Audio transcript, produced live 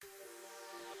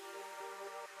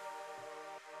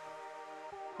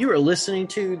You are listening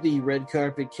to the Red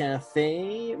Carpet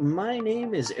Cafe. My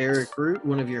name is Eric Root,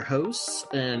 one of your hosts,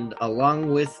 and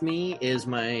along with me is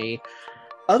my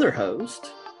other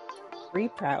host, Bree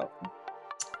Prout.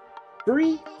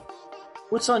 Bree,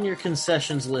 what's on your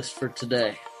concessions list for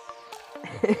today?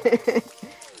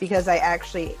 Because I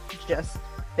actually just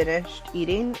finished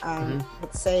eating,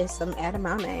 let's say some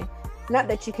edamame. Not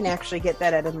that you can actually get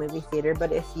that at a movie theater,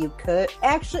 but if you could,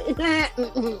 actually,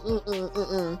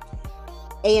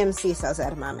 AMC sells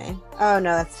edamame. Oh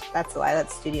no, that's a lie.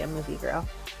 That's Studio Movie Girl.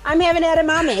 I'm having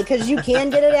edamame because you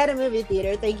can get it at a movie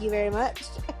theater. Thank you very much.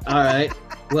 All right.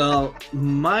 Well,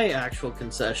 my actual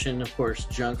concession, of course,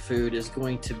 junk food, is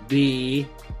going to be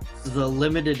the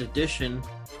limited edition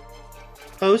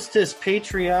Hostess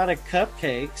Patriotic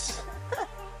Cupcakes.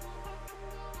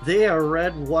 They are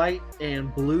red, white,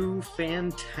 and blue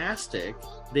fantastic.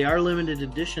 They are limited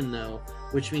edition, though,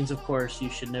 which means, of course,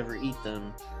 you should never eat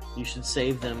them. You should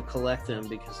save them, collect them,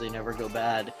 because they never go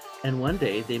bad. And one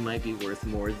day, they might be worth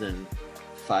more than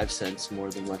 5 cents more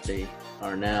than what they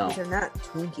are now. These are not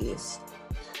Twinkies.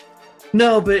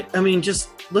 No, but, I mean, just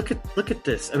look at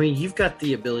this. I mean, you've got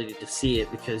the ability to see it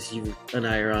because you and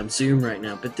I are on Zoom right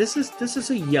now. But this is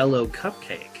a yellow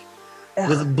cupcake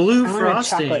with blue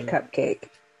frosting. A chocolate cupcake.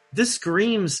 This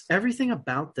screams, everything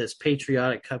about this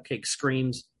patriotic cupcake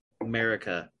screams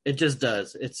America. It just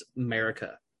does. It's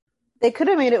America. They could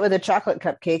have made it with a chocolate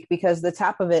cupcake because the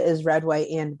top of it is red, white,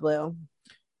 and blue.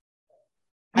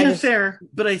 Yeah, fair.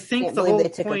 But I think the whole they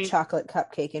took point... a chocolate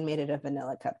cupcake and made it a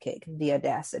vanilla cupcake. The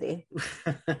audacity.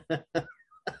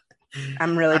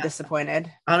 I'm really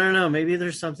disappointed. I don't know. Maybe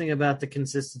there's something about the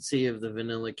consistency of the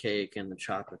vanilla cake and the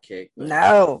chocolate cake. But...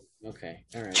 No. Okay.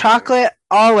 All right. Chocolate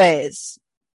always.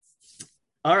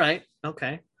 All right.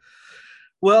 Okay.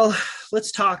 Well,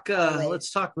 let's talk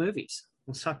movies.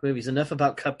 Let's talk movies. Enough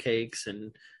about cupcakes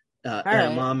and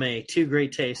edamame. Two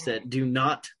great tastes that do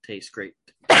not taste great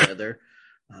together,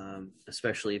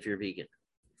 especially if you're vegan.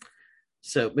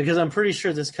 So, because I'm pretty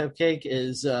sure this cupcake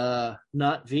is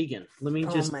not vegan. Let me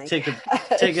just take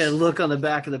a look on the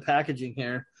back of the packaging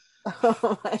here,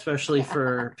 especially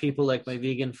for people like my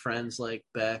vegan friends like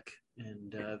Beck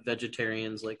and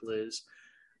vegetarians like Liz.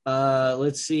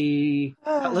 Let's see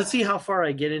how far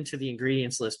I get into the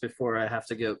ingredients list before I have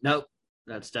to go. Nope,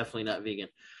 that's definitely not vegan.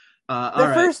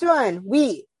 First one,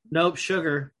 wheat. Nope,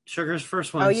 sugar. Sugar's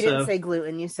first one. Oh, you didn't say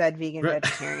gluten. You said vegan,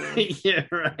 vegetarian. Yeah,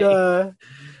 right. Duh.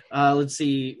 Let's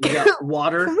see. We got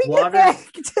water. Can we get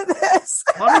back to this?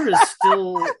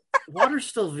 Water's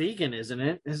still vegan, isn't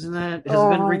it? Isn't that has it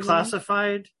been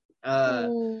reclassified?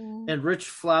 And rich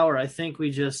flour. I think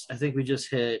we just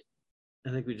hit.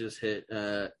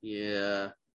 Yeah.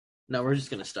 No, we're just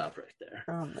going to stop right there.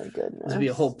 Oh, my goodness. There'll be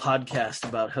a whole podcast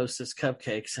about Hostess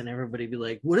Cupcakes, and everybody be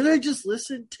like, what did I just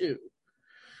listen to?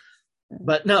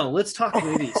 But no, let's talk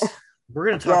movies. We're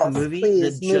going to talk a movie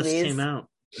that just came out.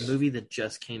 A movie that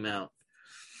just came out.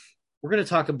 We're going to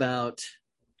talk about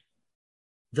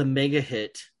the mega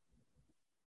hit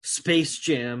Space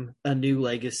Jam: A New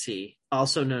Legacy,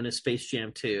 also known as Space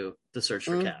Jam 2: The Search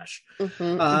for Cash.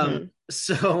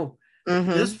 So...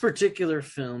 This particular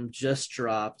film just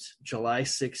dropped July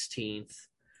 16th.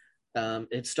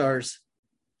 It stars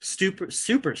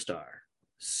superstar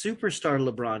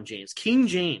LeBron James, King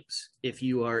James, if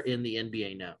you are in the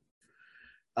NBA now.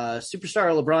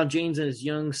 Superstar LeBron James and his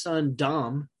young son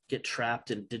Dom get trapped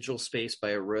in digital space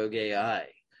by a rogue AI.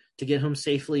 To get home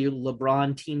safely,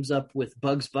 LeBron teams up with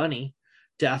Bugs Bunny,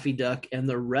 Daffy Duck, and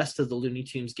the rest of the Looney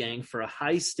Tunes gang for a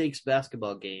high-stakes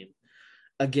basketball game.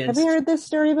 Have you heard this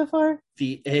story before?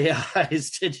 The AI's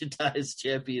digitized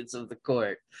champions of the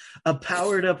court. A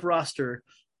powered-up roster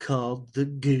called the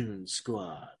Goon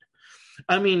Squad.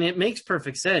 I mean, it makes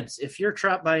perfect sense. If you're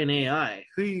trapped by an AI,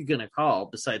 who are you going to call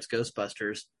besides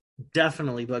Ghostbusters?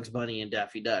 Definitely Bugs Bunny and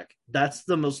Daffy Duck. That's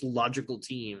the most logical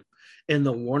team in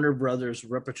the Warner Brothers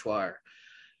repertoire.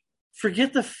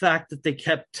 Forget the fact that they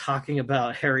kept talking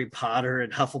about Harry Potter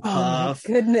and Hufflepuff. Oh my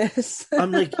goodness.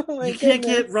 I'm like, you can't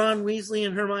get Ron Weasley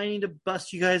and Hermione to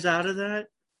bust you guys out of that?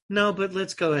 No, but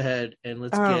let's go ahead and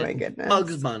let's get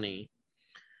Bugs Bunny,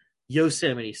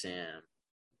 Yosemite Sam,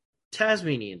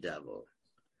 Tasmanian Devil,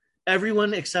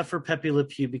 everyone except for Pepe Le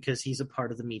Pew because he's a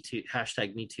part of the Me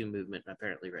Too movement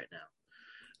apparently right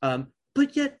now.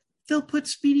 But yet they'll put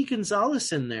Speedy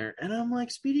Gonzalez in there. And I'm like,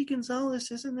 Speedy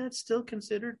Gonzalez, isn't that still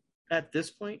considered at this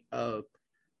point a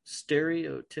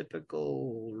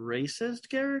stereotypical racist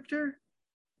character?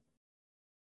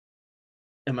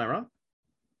 Am I wrong?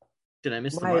 Did I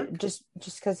miss the mark? Just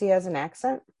because he has an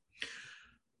accent?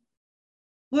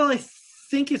 Well, I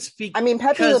think it's I mean,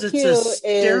 Pepe Le because Pew it's a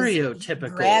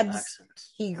stereotypical accent.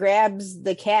 He grabs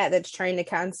the cat that's trying to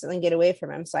constantly get away from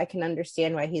him, so I can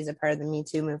understand why he's a part of the Me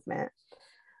Too movement.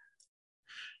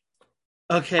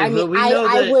 Okay, I mean, but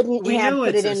I wouldn't have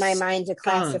put it in my mind to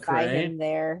classify him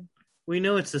there. We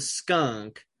know it's a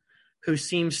skunk who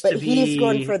seems but to he's be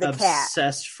going for the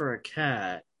obsessed for a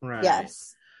cat, right?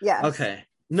 Yes. Okay.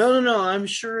 No. I'm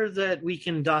sure that we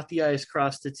can dot the I's,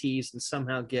 cross the T's, and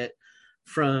somehow get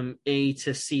from A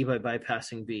to C by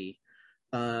bypassing B.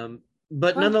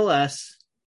 But nonetheless,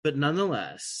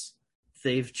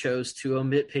 they've chose to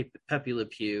omit Pepe Le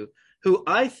Pew, who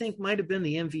I think might have been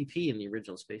the MVP in the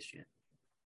original Space Jam.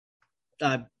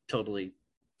 I'm totally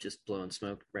just blowing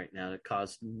smoke right now to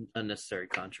cause unnecessary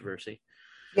controversy.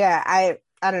 Yeah, I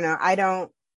don't know. I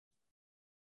don't.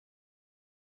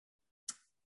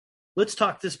 Let's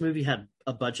talk. This movie had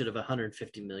a budget of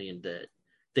 $150 million that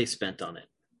they spent on it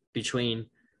between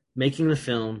making the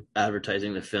film,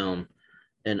 advertising the film,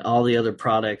 and all the other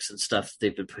products and stuff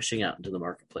they've been pushing out into the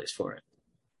marketplace for it.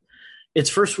 Its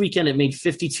first weekend, it made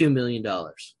 $52 million.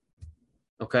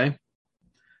 Okay?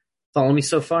 Follow me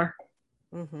so far?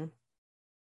 Mm-hmm.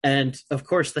 And, of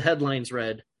course, the headlines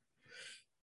read,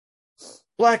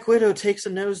 Black Widow takes a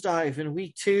nosedive in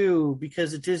week 2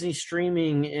 because of Disney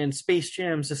streaming and Space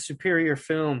Jam's a superior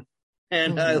film.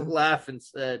 And I laughed and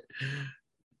said,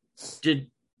 Did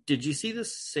you see the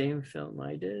same film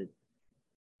I did?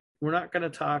 We're not going to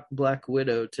talk Black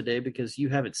Widow today because you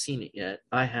haven't seen it yet.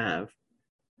 I have.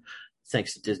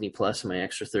 Thanks to Disney Plus and my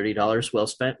extra $30 well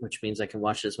spent, which means I can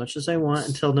watch it as much as I want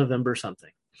until November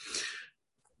something.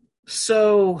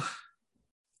 So,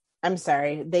 I'm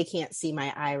sorry. They can't see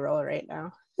my eye roll right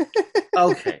now.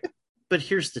 Okay. But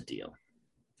here's the deal.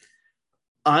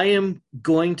 I am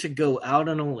going to go out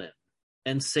on a limb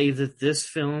and say that this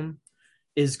film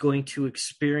is going to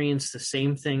experience the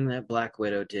same thing that Black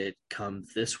Widow did come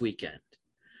this weekend.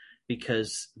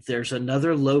 Because there's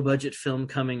another low-budget film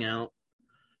coming out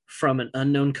from an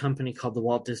unknown company called the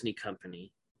Walt Disney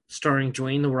Company, starring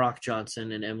Dwayne "The Rock"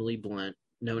 Johnson and Emily Blunt,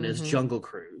 known as Jungle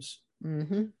Cruise.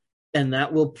 Mm-hmm. And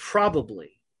that will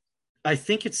probably, I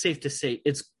think it's safe to say,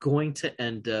 it's going to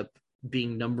end up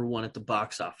being number 1 at the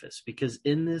box office. Because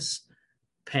in this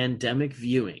pandemic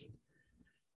viewing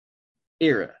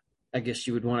era, I guess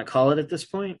you would want to call it at this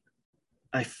point,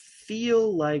 I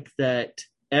feel like that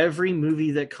every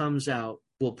movie that comes out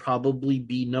will probably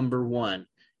be number 1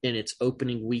 in its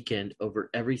opening weekend over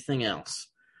everything else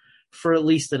for at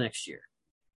least the next year.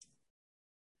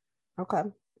 Okay.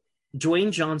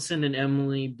 Dwayne Johnson and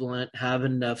Emily Blunt have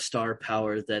enough star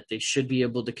power that they should be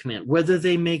able to command. Whether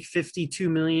they make $52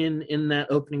 million in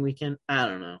that opening weekend, I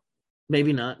don't know.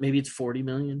 Maybe not. Maybe it's $40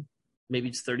 million. Maybe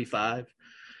it's 35.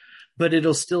 But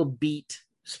it'll still beat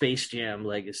Space Jam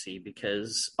Legacy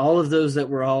because all of those that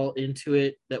were all into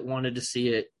it, that wanted to see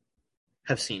it,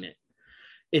 have seen it.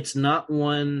 It's not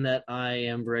one that I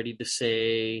am ready to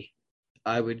say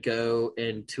I would go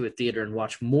into a theater and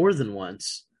watch more than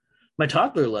once. My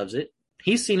toddler loves it.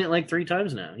 He's seen it like 3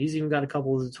 times now. He's even got a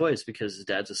couple of the toys because his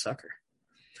dad's a sucker.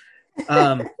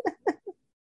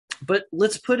 But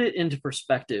let's put it into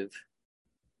perspective.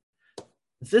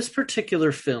 This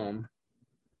particular film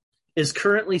is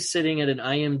currently sitting at an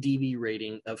IMDb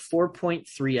rating of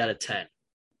 4.3 out of 10.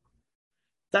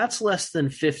 That's less than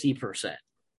 50%.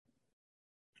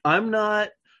 I'm not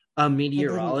a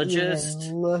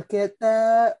meteorologist. Look at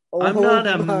that. I'm not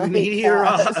a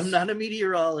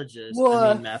meteorologist. What?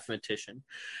 I mean, mathematician.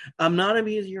 I'm not a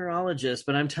meteorologist,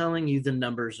 but I'm telling you the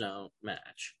numbers don't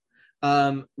match.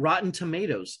 Rotten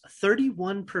Tomatoes,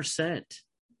 31%.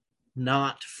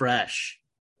 Not fresh.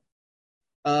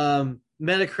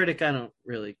 Metacritic, I don't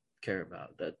really care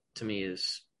about. That to me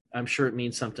is, I'm sure it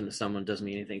means something to someone, doesn't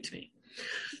mean anything to me.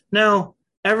 Now,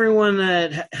 everyone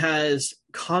that has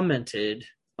commented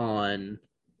on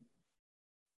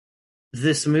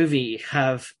this movie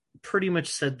have pretty much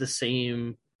said the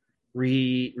same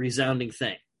resounding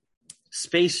thing.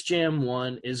 Space Jam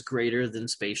 1 is greater than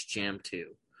Space Jam 2.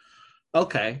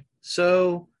 Okay,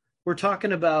 so we're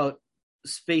talking about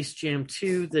Space Jam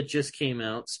 2 that just came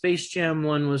out. Space Jam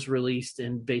 1 was released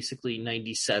in basically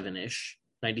 97-ish,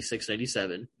 96,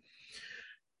 97.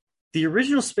 The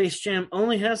original Space Jam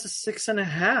only has a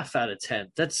 6.5 out of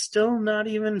 10. That's still not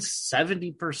even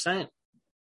 70%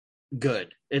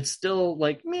 good. It's still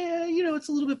like, meh, it's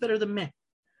a little bit better than meh.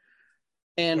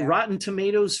 And Rotten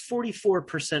Tomatoes,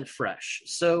 44% fresh.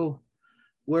 So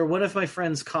where one of my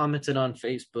friends commented on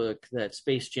Facebook that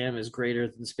Space Jam is greater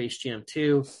than Space Jam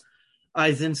 2,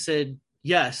 I then said,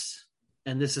 yes,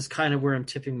 and this is kind of where I'm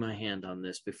tipping my hand on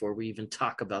this before we even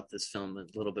talk about this film a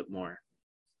little bit more.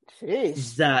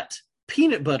 Jeez. That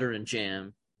peanut butter and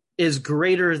jam is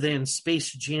greater than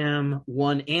Space Jam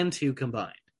 1 and 2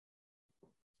 combined.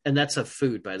 And that's a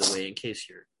food, by the way, in case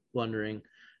you're wondering.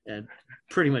 And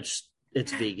pretty much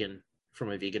it's vegan for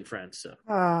my vegan friends. So,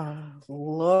 oh,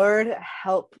 Lord,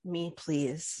 help me,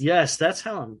 please. Yes, that's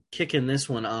how I'm kicking this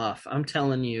one off. I'm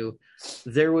telling you,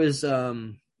 there was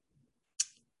some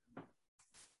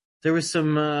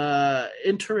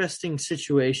interesting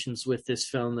situations with this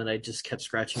film that I just kept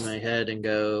scratching my head and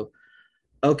go,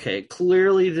 okay,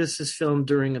 clearly this is filmed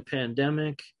during a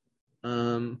pandemic.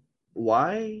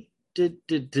 Why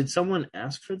did someone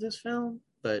ask for this film?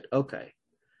 But okay.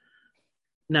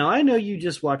 Now, I know you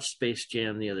just watched Space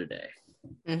Jam the other day.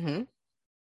 Mm-hmm.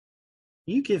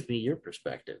 You give me your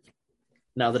perspective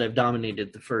now that I've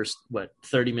dominated the first,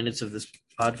 30 minutes of this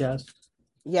podcast?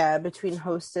 Yeah, between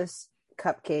Hostess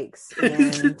Cupcakes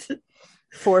and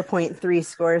 4.3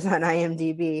 scores on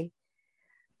IMDb.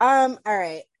 All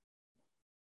right.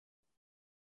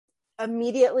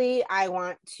 Immediately, I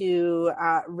want to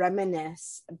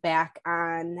reminisce back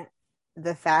on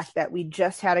the fact that we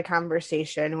just had a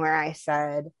conversation where I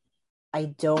said, I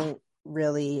don't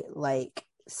really like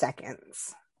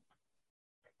seconds.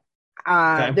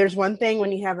 Okay. There's one thing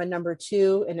when you have a number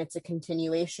 2 and it's a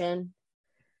continuation.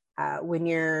 When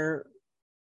you're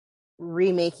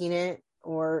remaking it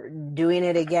or doing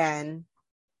it again,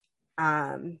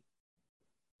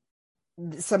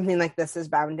 something like this is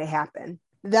bound to happen.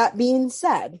 That being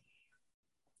said,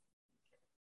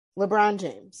 LeBron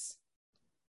James,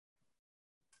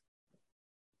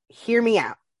 hear me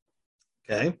out.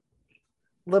 Okay.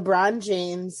 LeBron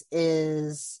James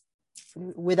is,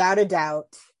 without a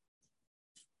doubt,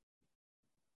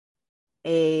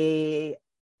 an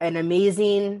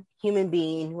amazing human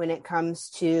being when it comes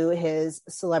to his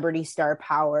celebrity star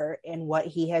power and what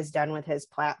he has done with his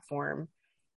platform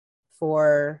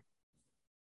for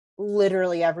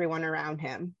literally everyone around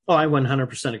him. Oh, I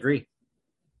 100% agree.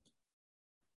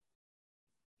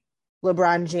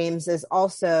 LeBron James is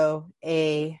also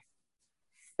a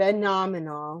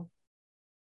phenomenal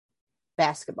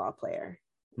basketball player,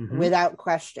 without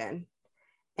question.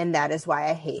 And that is why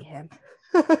I hate him.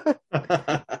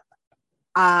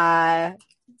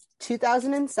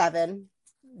 2007,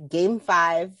 Game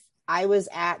 5, I was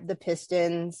at the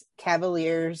Pistons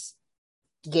Cavaliers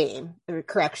game.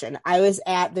 Correction, I was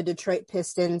at the Detroit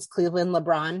Pistons Cleveland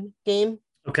LeBron game.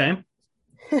 Okay.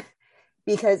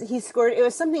 Because he scored, it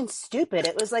was something stupid.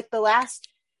 It was like the last,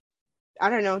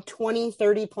 20,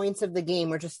 30 points of the game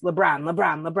were just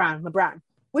LeBron.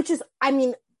 Which is,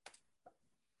 I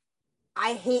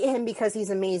hate him because he's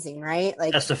amazing, right?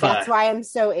 Like, Justify. That's why I'm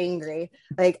so angry.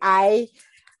 Like, I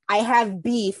have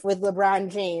beef with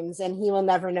LeBron James and he will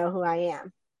never know who I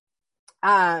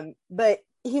am. But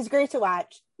he's great to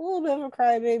watch. A little bit of a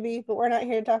crybaby, but we're not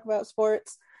here to talk about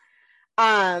sports.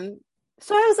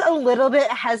 So I was a little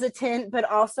bit hesitant, but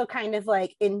also kind of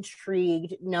like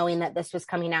intrigued knowing that this was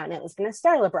coming out and it was going to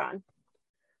star LeBron.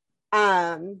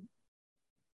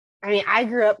 I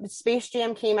grew up, Space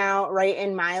Jam came out right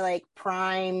in my like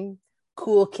prime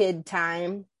cool kid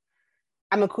time.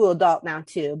 I'm a cool adult now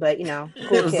too, but cool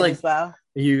kid like, as well.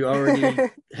 You already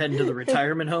heading to the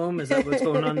retirement home? Is that what's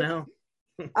going on now?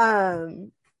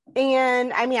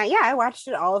 And I watched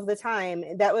it all of the time.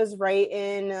 That was right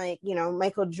in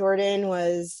Michael Jordan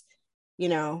was,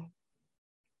 bigger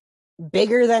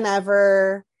than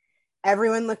ever.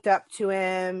 Everyone looked up to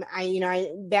him.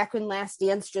 Back when Last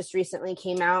Dance just recently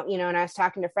came out, and I was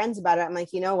talking to friends about it. I'm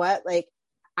like, you know what? Like,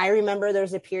 I remember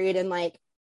there's a period in like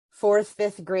 4th,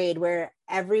 5th grade where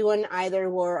everyone either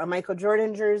wore a Michael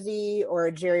Jordan jersey or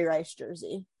a Jerry Rice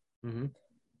jersey. Mm-hmm.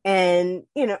 And,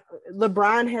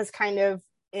 LeBron has kind of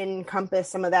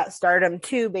encompassed some of that stardom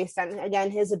too, based on,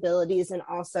 again, his abilities. And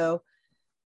also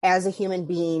as a human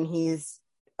being, he's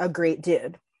a great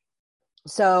dude.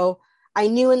 So I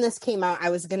knew when this came out, I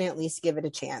was going to at least give it a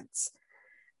chance.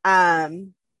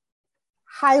 Highlights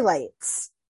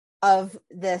of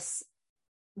this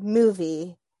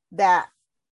movie that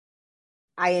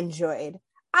I enjoyed.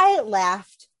 I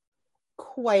laughed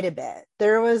quite a bit.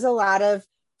 There was a lot of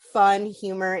fun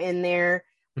humor in there,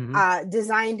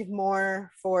 designed more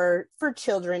for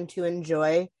children to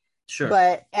enjoy. Sure.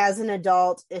 But as an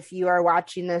adult, if you are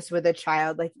watching this with a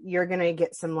child, like, you're going to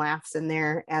get some laughs in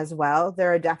there as well.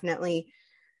 There are definitely,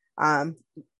 they're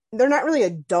not really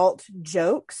adult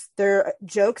jokes. They're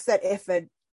jokes that if a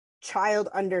child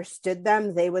understood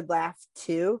them, they would laugh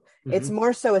too. Mm-hmm. It's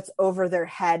more so it's over their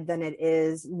head than it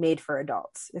is made for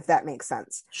adults, if that makes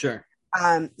sense. Sure.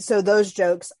 So those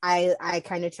jokes, I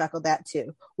kind of chuckled at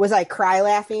too. Was I cry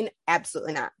laughing?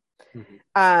 Absolutely not.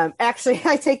 Mm-hmm. Actually,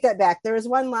 I take that back. There was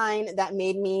one line that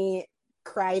made me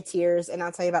cry tears, and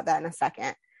I'll tell you about that in a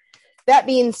second. That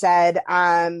being said,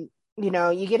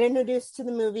 you get introduced to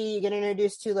the movie, you get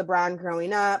introduced to LeBron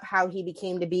growing up, how he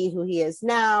became to be who he is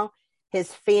now,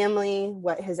 his family,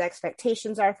 what his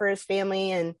expectations are for his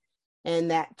family, and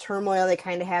that turmoil they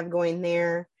kind of have going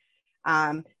there.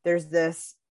 There's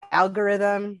this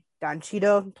algorithm. Don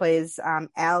Cheadle plays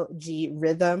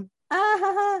Algorithm.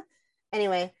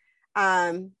 Anyway.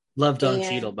 Love Don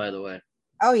Cheadle, by the way.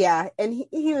 Oh yeah, and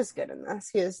he was good in this.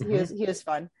 He was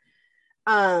fun.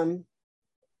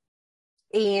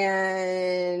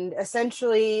 And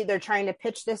essentially they're trying to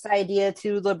pitch this idea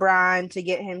to LeBron to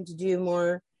get him to do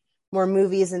more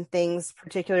movies and things,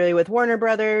 particularly with Warner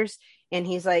Brothers. And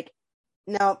he's like,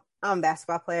 nope, I'm a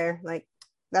basketball player. Like,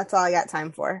 that's all I got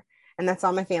time for. And that's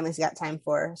all my family's got time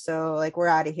for. So like, we're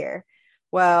out of here.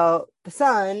 Well, the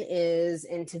son is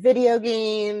into video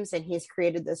games, and he's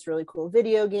created this really cool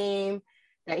video game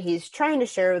that he's trying to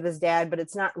share with his dad, but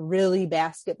it's not really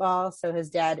basketball. So his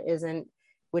dad isn't,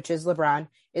 which is LeBron,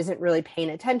 isn't really paying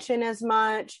attention as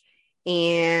much.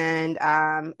 And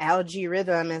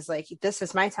Algorithm is like, this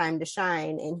is my time to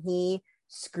shine. And he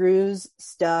screws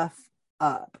stuff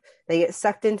up. They get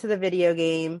sucked into the video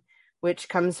game, which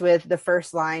comes with the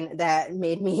first line that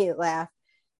made me laugh.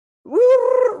 Woo!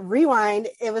 Rewind.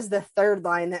 It was the third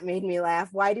line that made me laugh.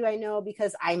 Why do I know?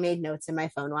 Because I made notes in my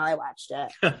phone while I watched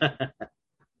it.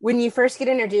 When you first get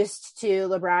introduced to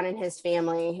LeBron and his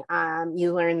family,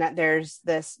 you learn that there's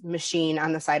this machine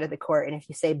on the side of the court. And if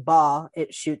you say ball,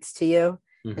 it shoots to you.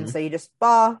 Mm-hmm. And so you just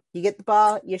ball, you get the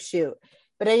ball, you shoot.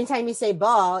 But anytime you say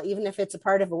ball, even if it's a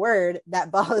part of a word,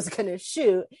 that ball is going to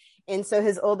shoot. And so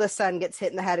his oldest son gets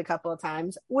hit in the head a couple of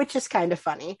times, which is kind of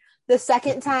funny. The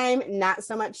second time, not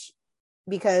so much,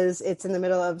 because it's in the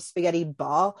middle of spaghetti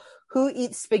ball. Who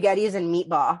eats spaghettis and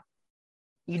meatball?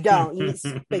 You don't. You eat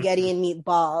spaghetti and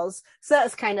meatballs. So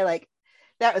that's kind of like,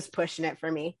 that was pushing it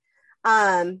for me.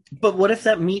 But what if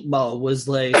that meatball was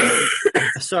like,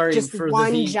 sorry, just for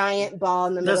one giant ball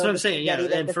in the middle? That's what I'm saying. Yeah,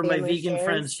 and for my vegan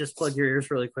friends, just plug your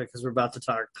ears really quick because we're about to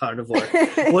talk carnivore.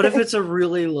 What if it's a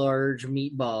really large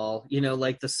meatball?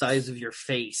 Like the size of your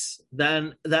face?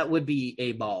 Then that would be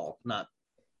a ball, not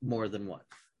more than one.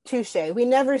 Touche. We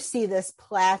never see this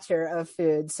platter of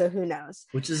food, so who knows?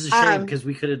 Which is a shame because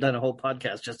we could have done a whole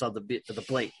podcast just on the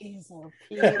plate.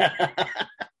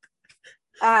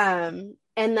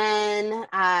 And then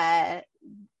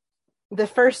the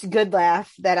first good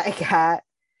laugh that I got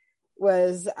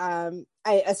was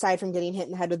aside from getting hit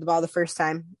in the head with the ball the first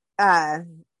time,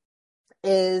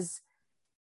 is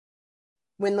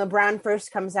when LeBron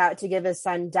first comes out to give his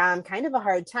son Dom kind of a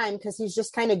hard time because he's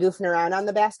just kind of goofing around on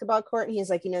the basketball court. And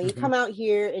he's like, you come out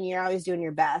here and you're always doing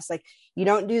your best. Like, you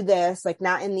don't do this, like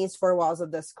not in these four walls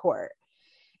of this court.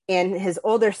 And his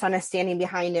older son is standing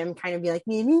behind him, kind of be like,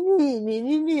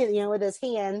 with his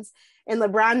hands. And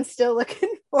LeBron's still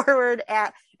looking forward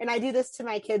at, and I do this to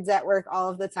my kids at work all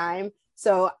of the time.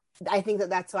 So I think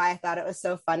that's why I thought it was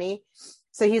so funny.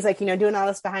 So he's like, doing all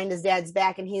this behind his dad's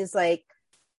back. And he's like,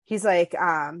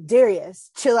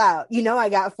 Darius, chill out. I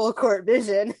got full court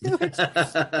vision, which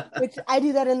I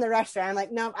do that in the restaurant. I'm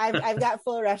like, no, I've got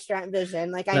full restaurant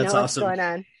vision. Like, I know what's going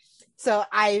on. So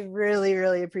I really,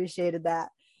 really appreciated that.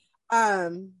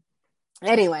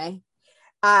 Anyway,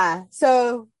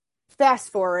 so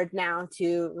fast forward now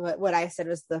to what I said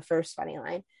was the first funny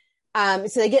line.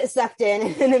 So they get sucked in,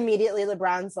 and then immediately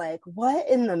LeBron's like, what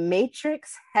in the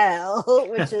Matrix hell?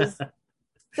 Which is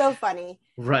so funny.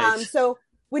 Right. So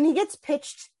when he gets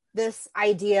pitched this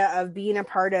idea of being a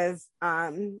part of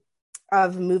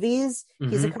movies,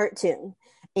 he's a cartoon,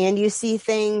 and you see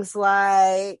things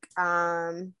like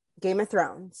Game of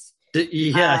Thrones.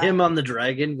 Him on the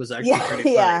dragon was actually pretty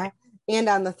funny. Yeah, and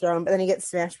on the throne, but then he gets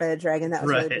smashed by the dragon. That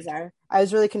was really bizarre. I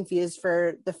was really confused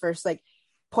for the first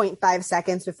 0.5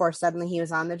 seconds before suddenly he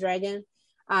was on the dragon.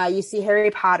 You see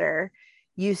Harry Potter.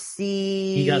 You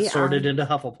see he got sorted into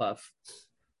Hufflepuff.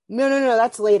 No,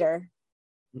 that's later.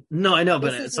 No, I know,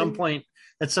 but at some point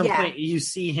you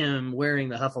see him wearing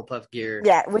the Hufflepuff gear.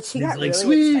 Yeah, which he got really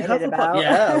sweet excited Hufflepuff. about.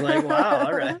 Yeah, like wow,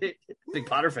 all right, big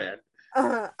Potter fan.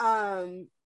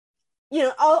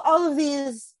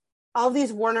 All of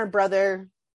these Warner Brother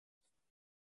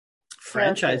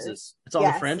franchises. It's all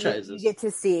the franchises you get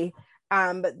to see.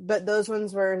 But those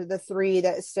ones were the three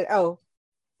that stood. Oh,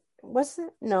 was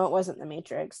it? No, it wasn't the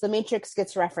Matrix. The Matrix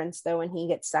gets referenced though when he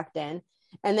gets sucked in.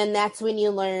 And then that's when you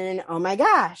learn, oh my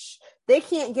gosh, they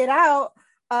can't get out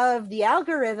of the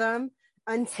algorithm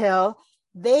until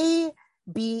they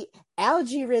beat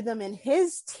Algorithm and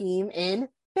his team in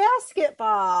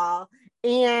basketball.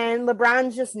 And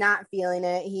LeBron's just not feeling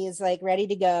it. He's ready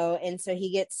to go. And so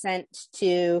he gets sent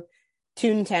to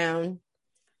Toontown.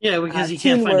 Yeah, because he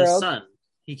can't find his son.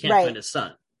 He can't find his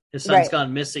son. His son's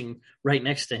gone missing right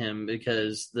next to him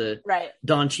because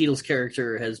Don Cheadle's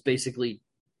character has basically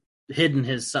hidden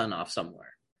his son off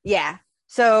somewhere. Yeah.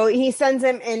 So he sends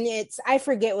him, and I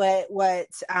forget what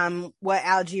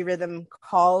Algae Rhythm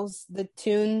calls the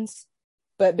tunes,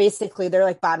 but basically they're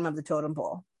like bottom of the totem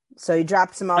pole. So he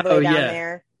drops them all the way down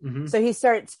there. Mm-hmm. So he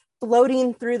starts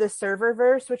floating through the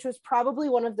serververse, which was probably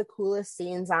one of the coolest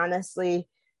scenes, honestly,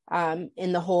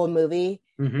 in the whole movie,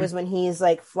 was when he's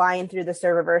like flying through the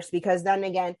serververse, because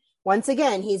then once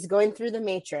again, he's going through the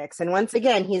Matrix, and once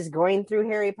again, he's going through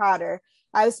Harry Potter.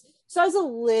 I was a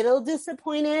little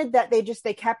disappointed that they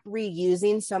kept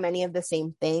reusing so many of the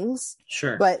same things.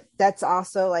 Sure. But that's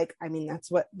also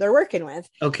that's what they're working with.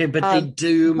 Okay, but they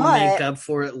do make up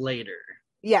for it later.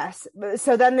 Yes.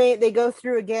 So then they go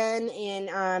through again,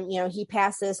 and he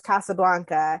passes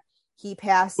Casablanca. He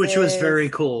passes, which was very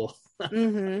cool.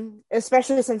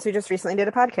 Especially since we just recently did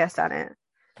a podcast on it.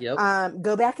 Yep.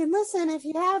 Go back and listen if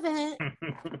you haven't.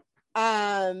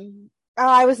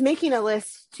 I was making a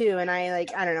list too, and I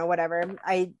don't know, whatever.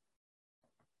 I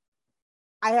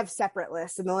have separate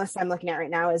lists, and the list I'm looking at right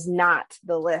now is not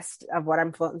the list of what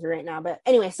I'm floating through right now. But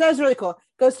anyway, so that was really cool.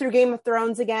 Goes through Game of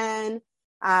Thrones again.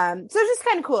 So it's just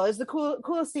kind of cool. It's the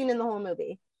coolest scene in the whole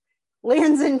movie.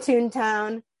 Lands in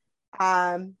Toontown.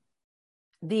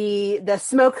 The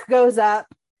smoke goes up.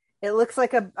 It looks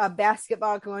like a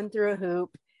basketball going through a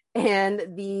hoop, and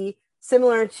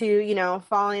similar to,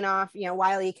 falling off,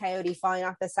 Wile E. Coyote falling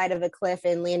off the side of a cliff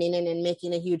and landing in and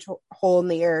making a huge hole in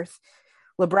the earth.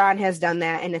 LeBron has done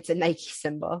that, and it's a Nike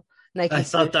symbol. I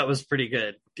thought that was pretty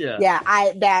good. Yeah.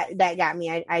 Yeah, that got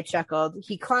me. I chuckled.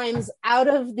 He climbs out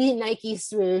of the Nike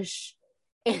swoosh,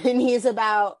 and he's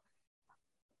about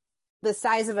the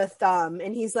size of a thumb,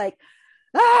 and he's like,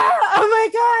 oh my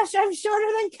gosh, I'm shorter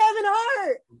than Kevin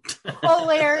Hart.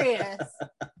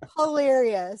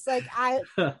 Hilarious.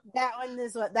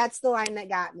 That's the line that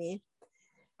got me.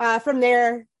 From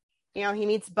there, he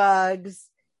meets Bugs,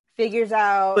 figures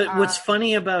out. But what's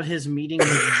funny about his meeting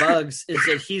with Bugs is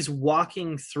that he's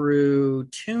walking through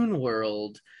Toon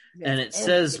World, and it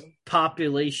says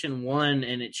population 1,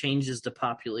 and it changes to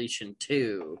population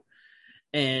 2.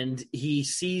 And he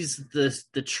sees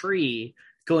the tree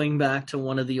going back to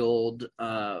one of the old,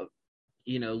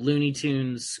 Looney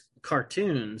Tunes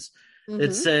cartoons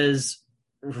that says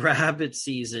rabbit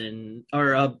season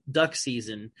or duck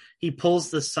season. He pulls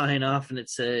the sign off, and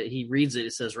he reads it.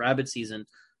 It says rabbit season.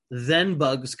 Then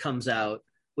Bugs comes out,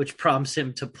 which prompts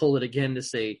him to pull it again to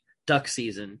say duck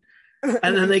season.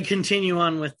 And then they continue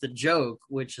on with the joke,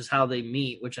 which is how they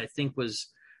meet, which I think was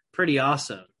pretty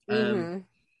awesome. Then,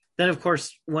 of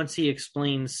course, once he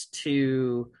explains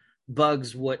to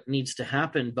Bugs what needs to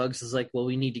happen, Bugs is like, well,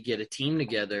 we need to get a team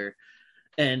together.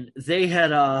 And they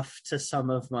head off to some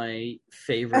of my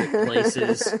favorite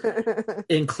places,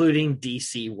 including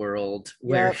DC World,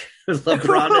 where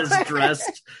LeBron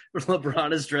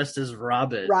is dressed as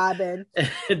Robin,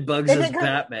 and Bugs is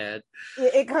Batman.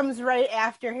 It comes right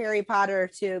after Harry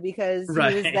Potter too, because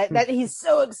he's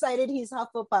so excited he's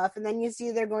Hufflepuff, and then you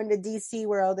see they're going to DC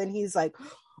World, and he's like,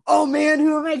 oh man,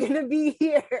 who am I going to be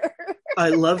here?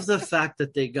 I love the fact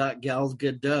that they got Gal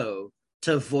Gadot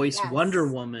to voice Wonder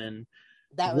Woman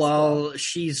while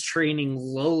she's training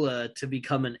Lola to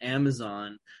become an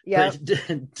Amazon. But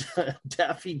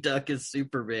Daffy Duck is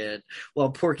Superman, while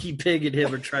Porky Pig and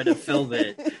him are trying to film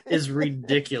it is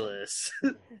ridiculous.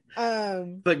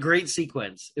 But great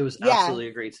sequence. It was absolutely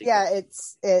a great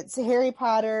sequence. Yeah, it's Harry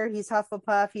Potter. He's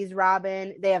Hufflepuff. He's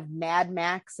Robin. They have Mad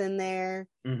Max in there.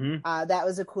 That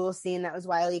was a cool scene. That was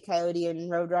Wile E. Coyote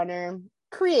and Roadrunner.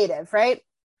 Creative, right?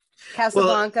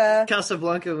 Casablanca.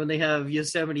 When they have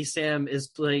Yosemite Sam is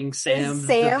playing Sam?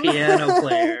 The piano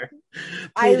player.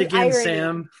 Play it again,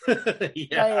 Sam.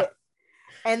 Yeah. Right.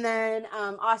 And then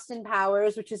Austin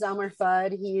Powers, which is Elmer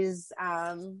Fudd. He's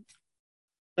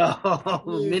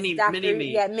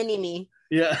Mini-Me. Yeah, Mini-Me.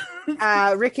 Yeah.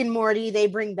 Rick and Morty, they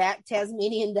bring back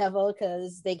Tasmanian Devil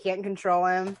because they can't control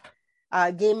him.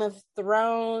 Game of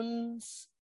Thrones.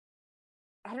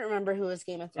 I don't remember who was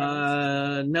Game of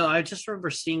Thrones. No, I just remember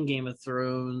seeing Game of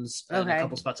Thrones in a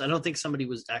couple spots. I don't think somebody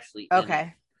was actually in it.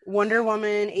 Wonder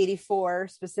Woman 84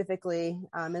 specifically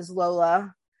is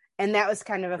Lola. And that was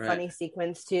kind of a funny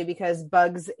sequence too, because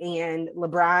Bugs and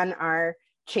LeBron are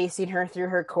chasing her through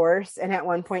her course. And at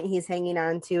one point he's hanging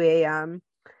on to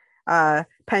a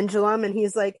pendulum, and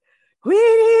he's like, we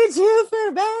need you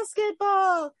for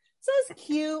basketball. So it's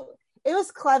cute. It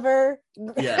was clever.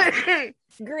 Yeah.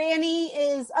 Granny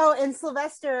is and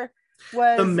Sylvester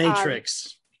was the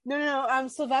Matrix. No.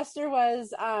 Sylvester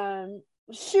was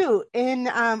shoot, in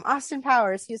Austin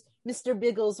Powers, he's Mr.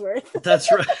 Bigglesworth.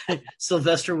 That's right.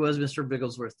 Sylvester was Mr.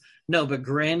 Bigglesworth. No, but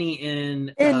Granny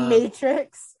in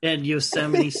Matrix and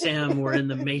Yosemite Sam were in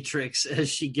the Matrix as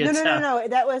she gets out. No,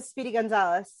 that was Speedy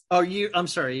Gonzalez. Oh, I'm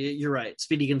sorry, you're right,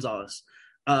 Speedy Gonzalez.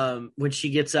 When she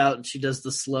gets out and she does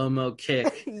the slow-mo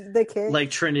kick, the kick, like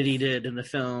Trinity did in the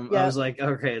film. Yep. I was like,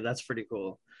 okay, that's pretty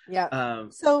cool. Yeah.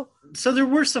 So there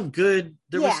were some good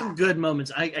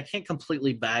moments. I can't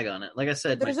completely bag on it. Like I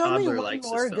said, there's my only toddler one likes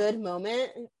more this good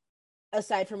moment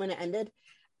aside from when it ended.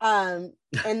 And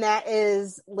that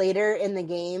is later in the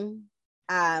game,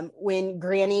 when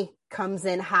Granny comes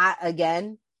in hot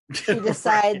again. She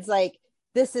decides like,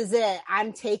 this is it.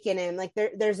 I'm taking him. Like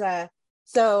I'm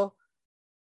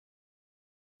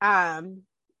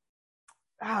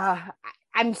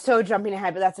so jumping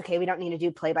ahead, but that's okay. We don't need to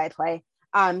do play by play.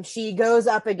 She goes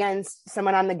up against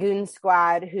someone on the Goon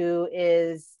Squad who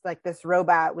is like this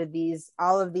robot with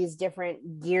all of these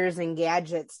different gears and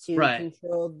gadgets to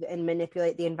control and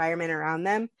manipulate the environment around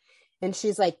them. And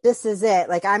she's like, this is it.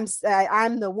 Like, I'm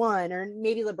the one, or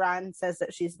maybe LeBron says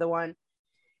that she's the one.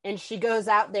 And she goes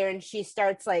out there and she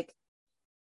starts like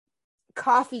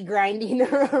coffee grinding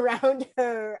around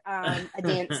her, a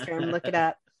dance term, look it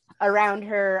up, around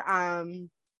her,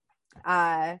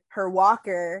 her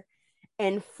walker,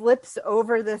 and flips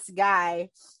over this guy,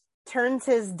 turns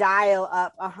his dial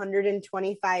up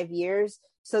 125 years.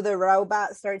 So the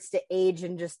robot starts to age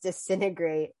and just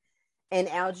disintegrate. And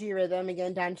Algae Rhythm,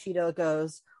 again, Don Cheadle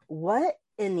goes, what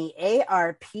in the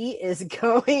ARP is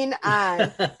going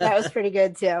on? That was pretty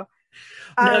good too.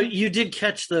 No, you did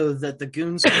catch though that the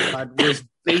Goon Squad was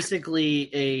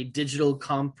basically a digital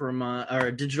compromise or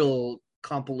a digital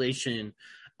compilation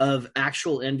of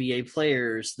actual NBA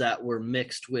players that were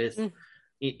mixed with,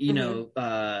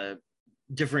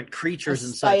 different creatures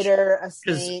and such. A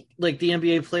snake. Like the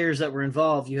NBA players that were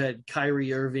involved, you had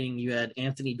Kyrie Irving, you had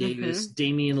Anthony Davis,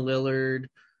 Damian Lillard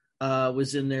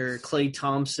was in there, Klay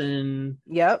Thompson.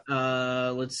 Yep.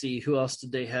 Let's see, who else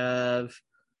did they have?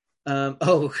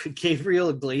 Gabriel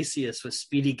Iglesias with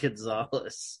Speedy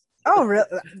Gonzalez. Oh, really?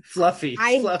 Fluffy.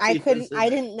 I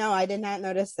didn't know. I did not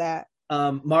notice that.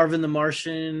 Marvin the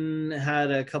Martian had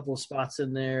a couple of spots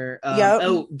in there.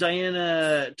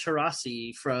 Diana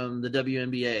Taurasi from the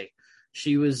WNBA.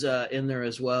 She was in there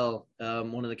as well,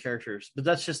 one of the characters. But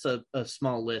that's just a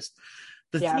small list.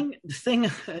 The thing,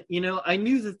 I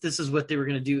knew that this is what they were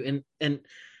going to do. And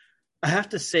I have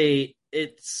to say,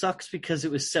 it sucks because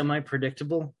it was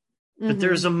semi-predictable. But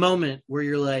there's a moment where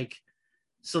you're like,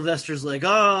 Sylvester's like,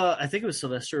 I think it was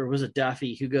Sylvester, or was it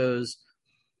Daffy, who goes,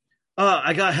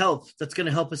 I got help that's going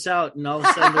to help us out. And all of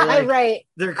a sudden they're like, right.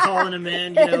 They're calling him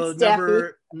in,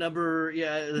 number,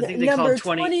 I think they called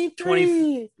 20,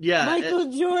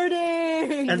 Michael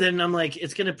Jordan. And then I'm like,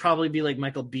 it's going to probably be like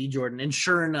Michael B. Jordan. And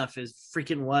sure enough, it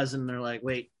freaking was. And they're like,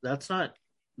 wait, that's not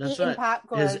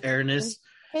popcorn. His Airness.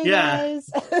 Hey guys.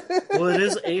 Well, it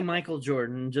is a Michael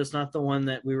Jordan, just not the one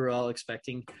that we were all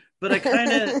expecting. But I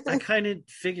kind of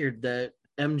figured that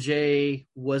MJ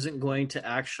wasn't going to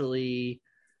actually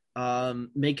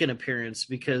make an appearance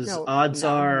because odds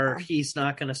are he's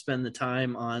not going to spend the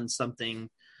time on something,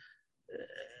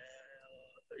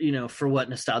 for what,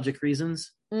 nostalgic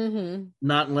reasons?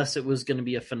 Not unless it was going to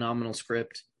be a phenomenal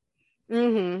script.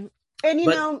 And,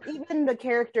 even the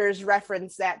characters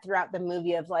reference that throughout the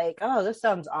movie of like, oh, this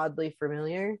sounds oddly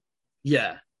familiar.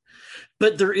 Yeah.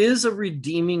 But there is a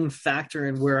redeeming factor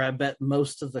in where I bet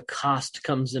most of the cost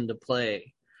comes into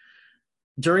play.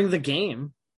 During the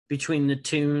game, between the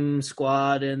Toon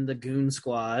Squad and the Goon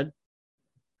Squad,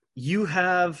 you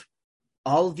have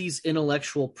all of these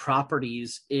intellectual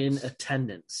properties in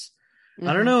attendance.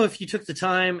 I don't know if you took the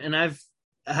time, and I've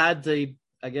had the,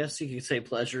 I guess you could say,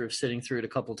 pleasure of sitting through it a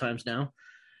couple times now.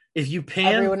 If you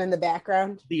pan everyone in the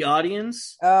background, the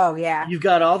audience, oh yeah, you've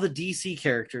got all the DC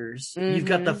characters, you've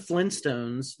got the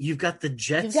Flintstones, you've got the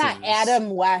Jetsons, you've got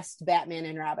Adam West, Batman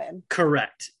and Robin.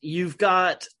 Correct. You've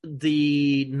got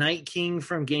the Night King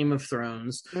from Game of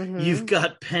Thrones. You've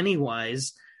got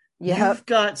Pennywise. You've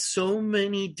got so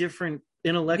many different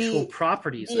intellectual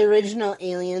properties. The original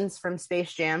aliens from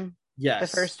Space Jam.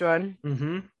 Yes. The first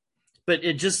one. But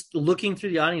it just, looking through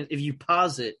the audience, if you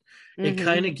pause it, it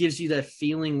kind of gives you that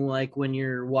feeling like when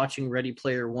you're watching Ready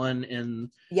Player One and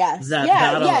that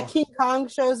battle. Yeah, King Kong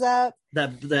shows up.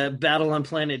 That battle on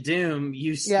Planet Doom,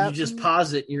 you just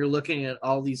pause it and you're looking at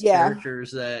all these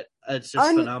characters that it's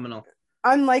just phenomenal.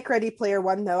 Unlike Ready Player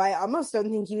One, though, I almost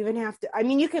don't think you even have to. I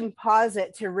mean, you can pause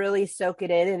it to really soak it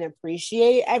in and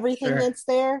appreciate everything that's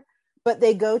there, but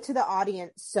they go to the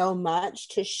audience so much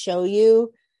to show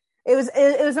you. It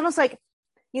was almost like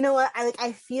You know what?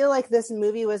 I feel like this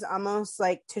movie was almost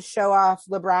like to show off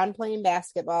LeBron playing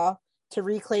basketball, to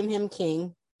reclaim him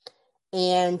king,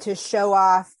 and to show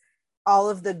off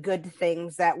all of the good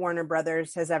things that Warner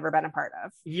Brothers has ever been a part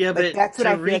of. Yeah, like, but that's what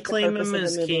to I feel reclaim like the him purpose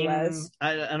as of the movie king, was.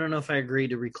 I don't know if I agree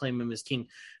to reclaim him as king,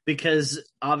 because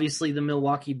obviously the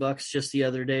Milwaukee Bucks just the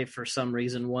other day, for some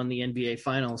reason, won the NBA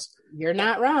Finals. You're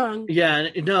not wrong. Yeah,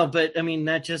 no, but I mean,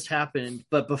 that just happened.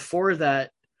 But before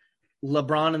that,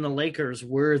 LeBron and the Lakers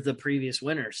were the previous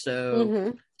winners.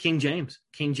 So King James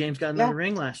got another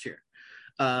ring last year.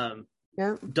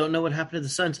 Don't know what happened to the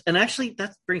Suns. And actually,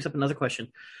 that brings up another question.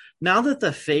 Now that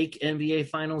the fake NBA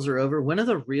finals are over, when are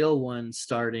the real ones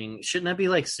starting? Shouldn't that be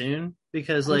like soon?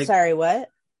 Because like, I'm sorry, what?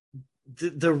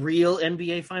 The real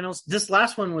NBA finals, this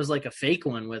last one was like a fake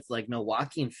one with like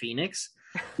Milwaukee and Phoenix.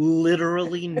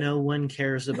 Literally no one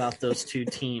cares about those two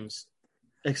teams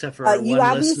except for our you one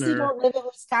obviously listener. Don't live in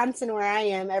Wisconsin where I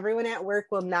am. Everyone at work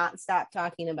will not stop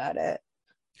talking about it.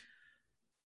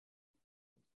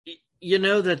 You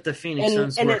know that the Phoenix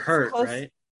Suns were hurt,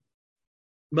 right?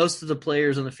 Most of the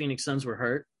players on the Phoenix Suns were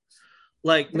hurt.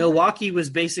 Like, Milwaukee was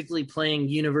basically playing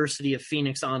University of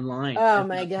Phoenix online. Oh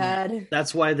my God.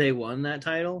 That's why they won that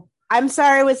title. I'm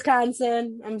sorry,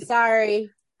 Wisconsin. I'm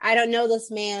sorry. I don't know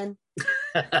this man.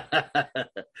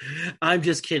 I'm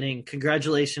just kidding.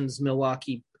 Congratulations,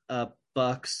 Milwaukee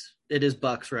Bucks. It is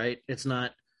Bucks, right? It's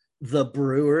not the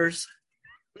Brewers.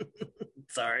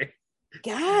 Sorry.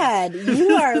 God,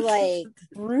 you are like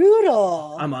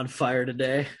brutal. I'm on fire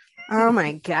today. Oh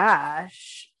my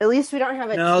gosh. At least we don't have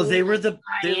a no, team they were like the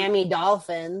Miami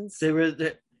Dolphins. They were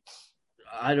the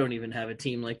I don't even have a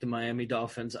team like the Miami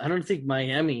Dolphins. I don't think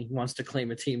Miami wants to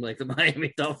claim a team like the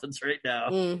Miami Dolphins right now.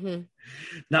 Mm-hmm.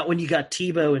 Not when you got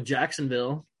Tebow in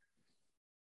Jacksonville.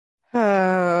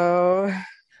 Oh.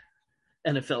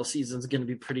 NFL season's going to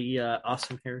be pretty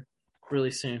awesome here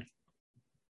really soon.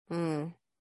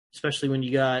 Especially when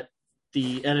you got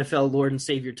the NFL Lord and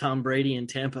Savior Tom Brady in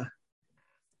Tampa.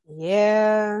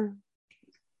 Yeah.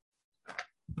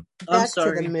 I'm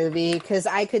sorry. To the movie, because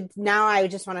I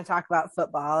just want to talk about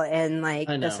football, and like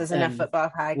this isn't a football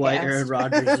podcast. Why Aaron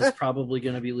Rodgers is probably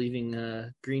going to be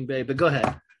leaving Green Bay, but go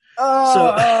ahead.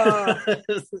 Oh.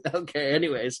 So, okay.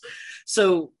 Anyways,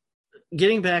 so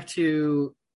getting back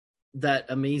to that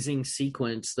amazing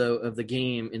sequence though of the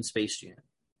game in Space Jam.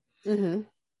 Mm-hmm.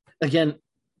 Again,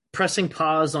 pressing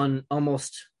pause on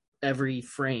almost every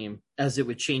frame as it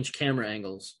would change camera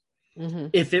angles. Mm-hmm.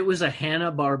 If it was a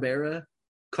Hanna-Barbera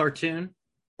cartoon,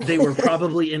 they were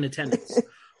probably in attendance.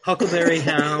 Huckleberry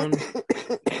Hound,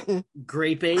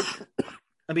 Grape Ape.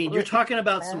 I mean, you're talking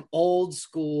about some old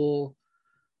school.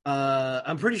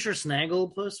 I'm pretty sure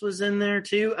Snagglepuss was in there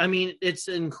too. I mean, it's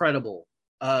incredible.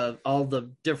 All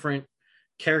the different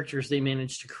characters they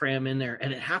managed to cram in there,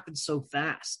 and it happened so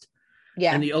fast.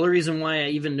 Yeah. And the only reason why I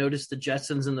even noticed the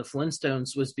Jetsons and the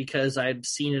Flintstones was because I'd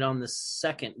seen it on the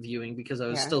second viewing, because I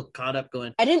was still caught up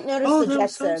going, I didn't notice the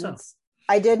Jetsons. So-so.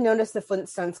 I did notice the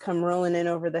Flintstones come rolling in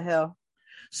over the hill.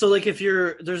 So like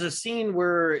there's a scene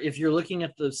where if you're looking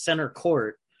at the center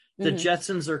court, the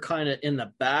Jetsons are kind of in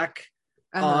the back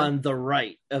on the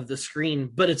right of the screen,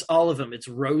 but it's all of them. It's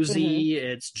Rosie,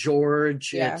 it's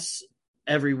George, it's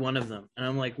every one of them. And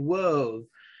I'm like, whoa.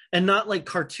 And not like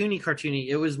cartoony.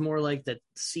 It was more like the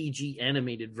CG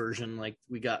animated version like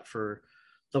we got for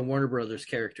the Warner Brothers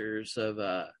characters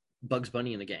of Bugs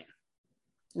Bunny and the gang.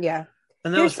 Yeah.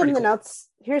 And that was pretty cool.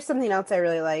 Here's something else I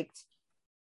really liked.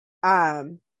 I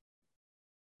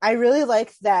really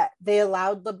liked that they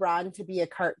allowed LeBron to be a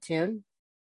cartoon.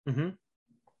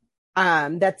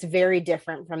 Mm-hmm. That's very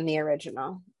different from the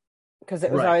original, because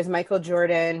it was always Michael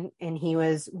Jordan and he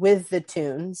was with the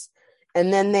Toons.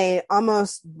 And then they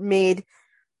almost made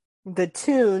the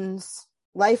Toons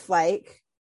lifelike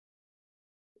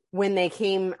when they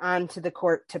came onto the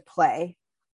court to play.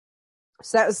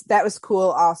 So that was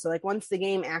cool also. Like once the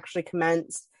game actually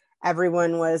commenced,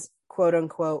 everyone was quote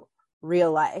unquote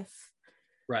real life.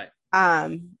 Right.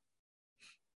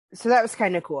 So that was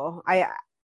kind of cool. I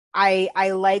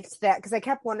liked that, because I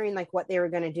kept wondering like what they were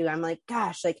going to do. I'm like,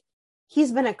 gosh, like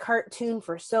he's been a cartoon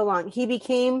for so long. He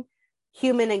became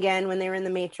human again when they were in the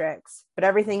Matrix, but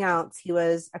everything else he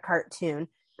was a cartoon.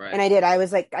 Right. And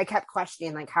I kept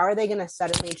questioning like, how are they going to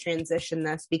suddenly transition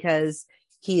this, because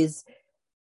he's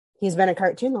been a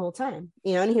cartoon the whole time,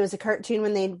 and he was a cartoon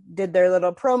when they did their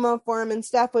little promo for him and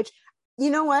stuff, which, you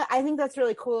know what, I think that's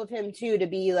really cool of him too, to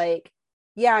be like,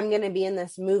 yeah, I'm going to be in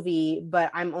this movie,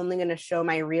 but I'm only going to show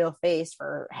my real face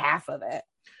for half of it.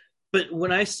 But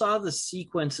when I saw the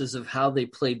sequences of how they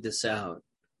played this out,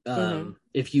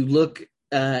 if you look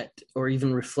at or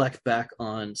even reflect back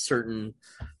on certain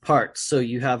parts. So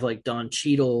you have like Don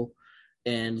Cheadle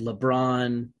and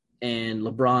LeBron's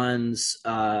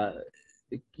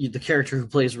the character who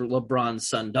plays LeBron's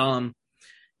son Dom,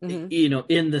 in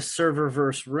the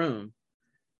serververse room.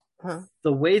 Huh.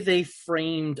 The way they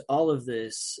framed all of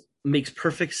this makes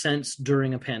perfect sense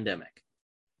during a pandemic.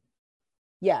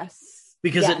 Yes.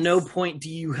 Because at no point do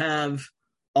you have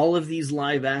all of these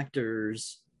live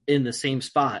actors in the same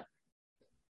spot.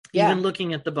 Yeah. Even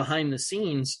looking at the behind the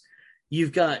scenes,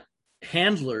 you've got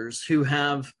handlers who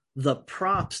have the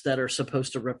props that are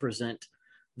supposed to represent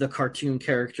the cartoon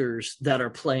characters that are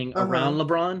playing around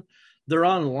LeBron. They're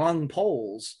on long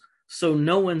poles, so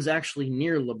no one's actually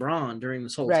near LeBron during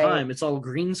this whole time. It's all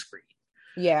green screen.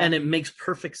 Yeah. And it makes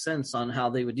perfect sense on how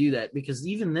they would do that, because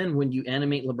even then when you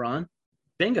animate LeBron,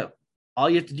 bingo. All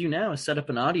you have to do now is set up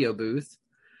an audio booth,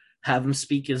 have him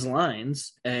speak his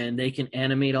lines, and they can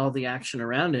animate all the action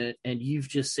around it, and you've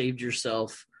just saved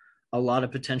yourself a lot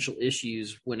of potential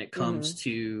issues when it comes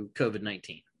to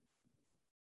COVID-19.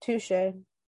 Touche.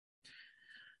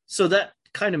 So that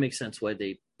kind of makes sense why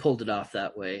they pulled it off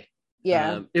that way.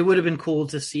 Yeah. It would have been cool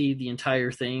to see the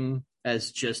entire thing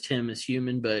as just him as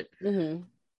human, but,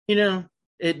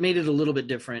 it made it a little bit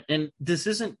different. And this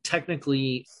isn't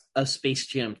technically a Space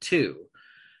Jam 2.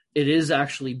 It is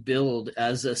actually billed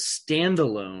as a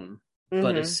standalone,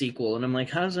 but a sequel. And I'm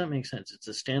like, how does that make sense? It's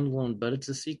a standalone, but it's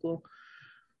a sequel?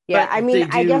 Yeah, but I mean,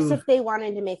 I guess if they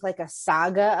wanted to make like a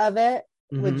saga of it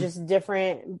with just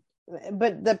different,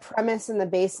 but the premise and the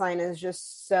baseline is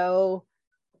just so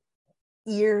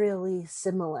eerily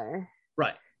similar.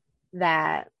 Right.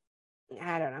 That,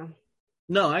 I don't know.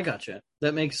 No, I gotcha.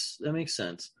 That makes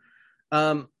sense.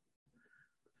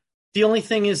 The only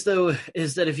thing is, though,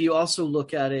 is that if you also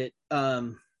look at it,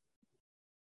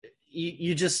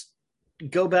 you just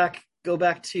go back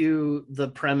to the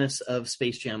premise of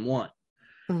Space Jam 1.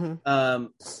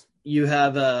 You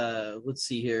have let's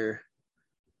see here.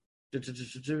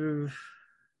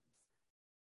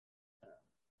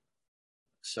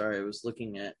 Sorry, I was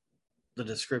looking at the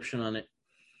description on it.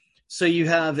 So you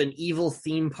have an evil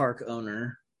theme park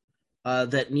owner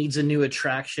that needs a new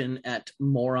attraction at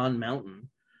Moron Mountain.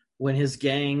 When his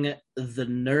gang, the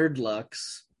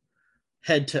Nerdlucks,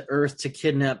 head to Earth to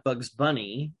kidnap Bugs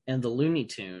Bunny and the Looney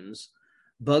Tunes,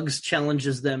 Bugs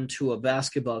challenges them to a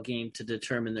basketball game to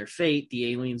determine their fate.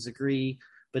 The aliens agree,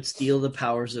 but steal the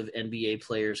powers of NBA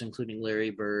players, including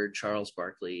Larry Bird, Charles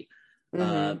Barkley.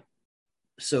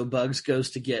 So Bugs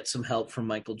goes to get some help from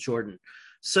Michael Jordan.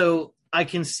 So I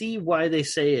can see why they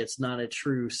say it's not a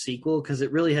true sequel, because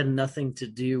it really had nothing to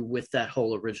do with that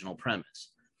whole original premise.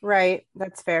 Right.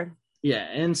 That's fair. Yeah.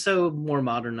 And so more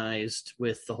modernized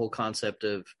with the whole concept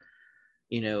of,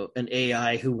 an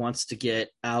AI who wants to get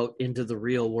out into the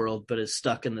real world, but is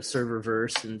stuck in the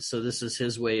serververse. And so this is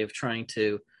his way of trying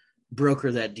to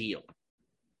broker that deal.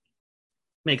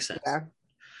 Makes sense. Yeah.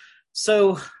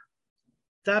 So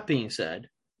that being said,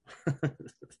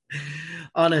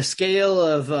 on a scale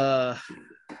of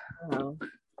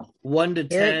 1 to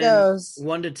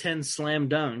 10 slam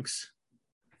dunks,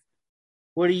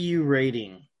 what are you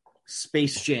rating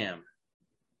Space Jam?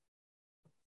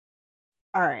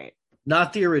 All right.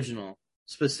 Not the original,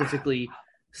 specifically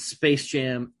Space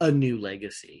Jam: A New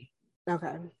Legacy.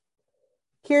 Okay.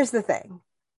 Here's the thing.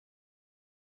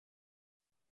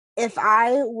 If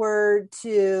I would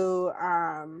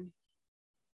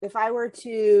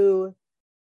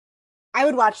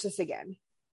watch this again.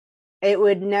 I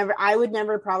would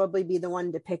never probably be the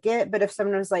one to pick it. But if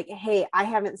someone was like, hey, I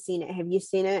haven't seen it. Have you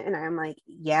seen it? And I'm like,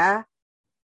 yeah,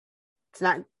 it's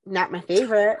not my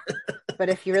favorite, but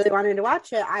if you really wanted to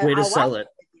watch it, I'll sell watch it.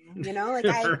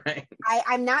 Like right.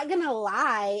 I'm not going to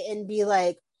lie and be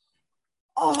like,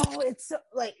 oh, it's so,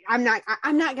 like, I'm not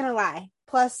going to lie.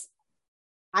 Plus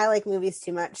I like movies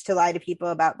too much to lie to people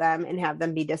about them and have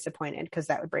them be disappointed, because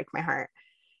that would break my heart.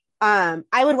 I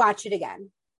would watch it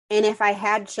again. And if I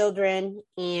had children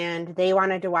and they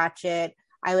wanted to watch it,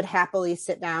 I would happily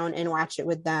sit down and watch it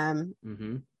with them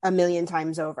a million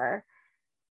times over.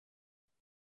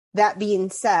 That being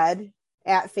said,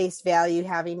 at face value,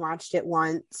 having watched it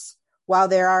once, while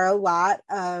there are a lot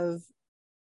of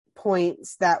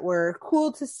points that were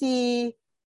cool to see,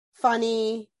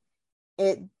 funny,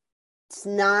 it's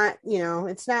not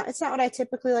what I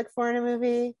typically look for in a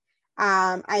movie.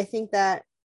 I think that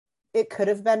it could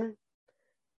have been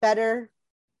better.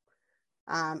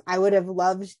 I would have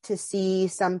loved to see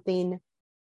something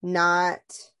not,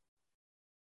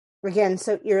 again,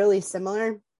 so eerily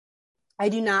similar. I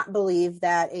do not believe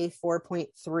that a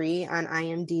 4.3 on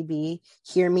IMDb,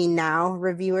 hear me now,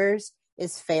 reviewers,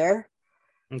 is fair.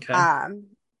 Okay.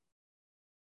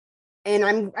 And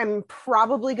I'm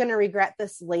probably going to regret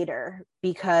this later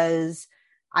because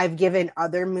I've given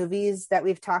other movies that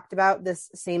we've talked about this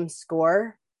same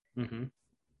score. Mm-hmm.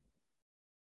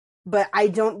 But I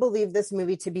don't believe this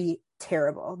movie to be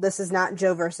terrible. This is not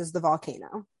Joe versus the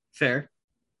volcano. Fair.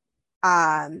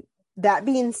 That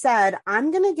being said,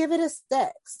 I'm going to give it a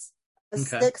 6. A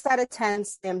 6 out of 10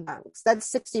 slam dunks.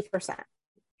 That's 60%.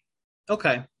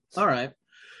 Okay. All right.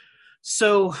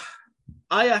 So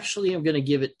I actually am going to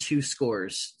give it 2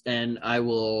 scores, and I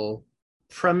will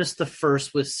premise the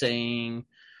first with saying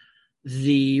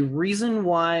the reason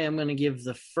why I'm going to give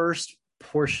the first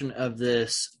portion of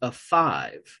this a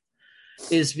 5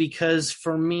 is because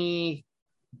for me,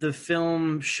 the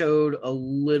film showed a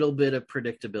little bit of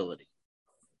predictability.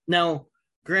 Now,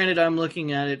 granted, I'm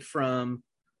looking at it from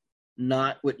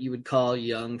not what you would call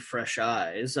young, fresh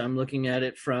eyes. I'm looking at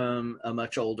it from a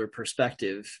much older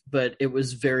perspective, but it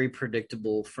was very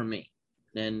predictable for me.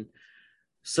 And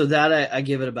so that I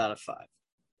give it about a 5.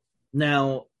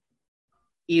 Now,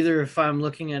 either if I'm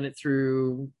looking at it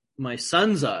through my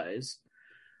son's eyes,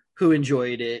 who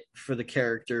enjoyed it for the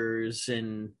characters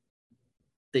and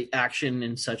the action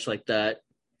and such like that,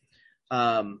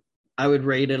 I would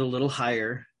rate it a little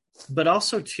higher. But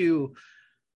also, too,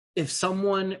 if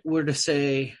someone were to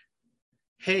say,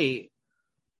 hey,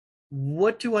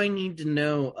 what do I need to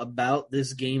know about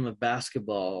this game of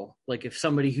basketball? Like if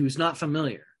somebody who's not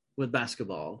familiar with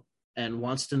basketball and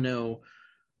wants to know,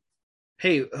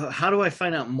 hey, how do I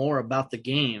find out more about the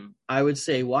game? I would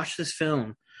say watch this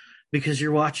film because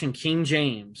you're watching King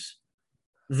James,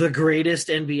 the greatest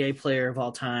NBA player of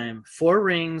all time. 4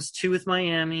 rings, 2 with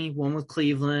Miami, 1 with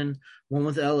Cleveland, 1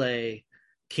 with LA.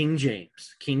 King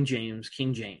James.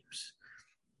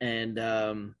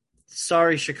 And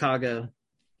sorry, Chicago,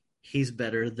 he's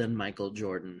better than Michael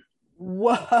Jordan.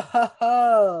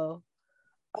 Whoa.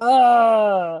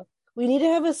 Oh, we need to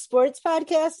have a sports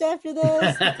podcast after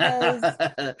this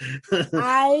because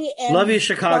I am love you,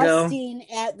 Chicago. busting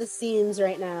at the seams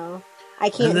right now. I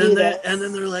can't do this. And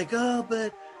then they're like, oh,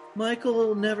 but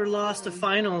Michael never lost a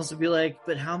finals. I'd be like,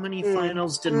 but how many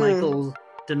finals did Michael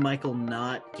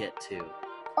not get to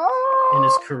in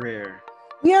his career?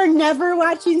 We are never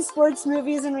watching sports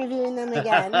movies and reviewing them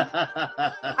again.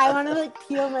 I want to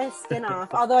peel my skin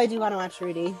off. Although I do want to watch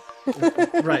Rudy.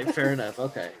 Right, fair enough.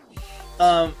 Okay.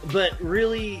 But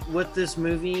really, what this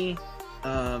movie,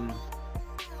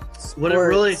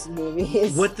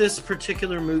 what this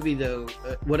particular movie, though,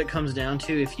 what it comes down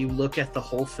to, if you look at the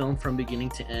whole film from beginning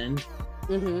to end,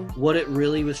 what it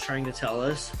really was trying to tell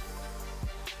us,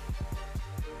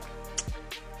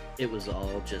 it was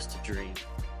all just a dream.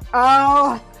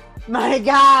 Oh my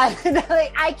God.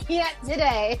 I can't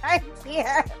today. I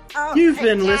can't. Oh, You've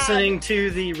been listening to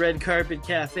the Red Carpet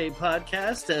Cafe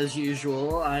podcast. As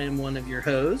usual, I am one of your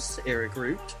hosts, Eric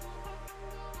Root.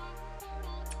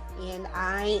 And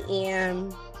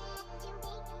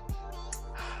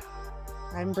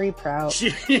I'm Bree Prout.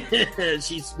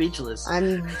 She's speechless.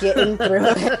 I'm getting through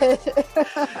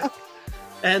it.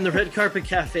 And the Red Carpet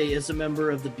Cafe is a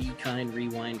member of the Be Kind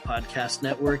Rewind Podcast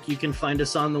Network. You can find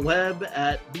us on the web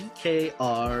at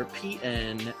bkrpn.com.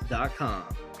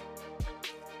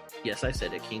 Yes, I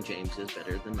said it. King James is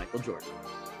better than Michael Jordan.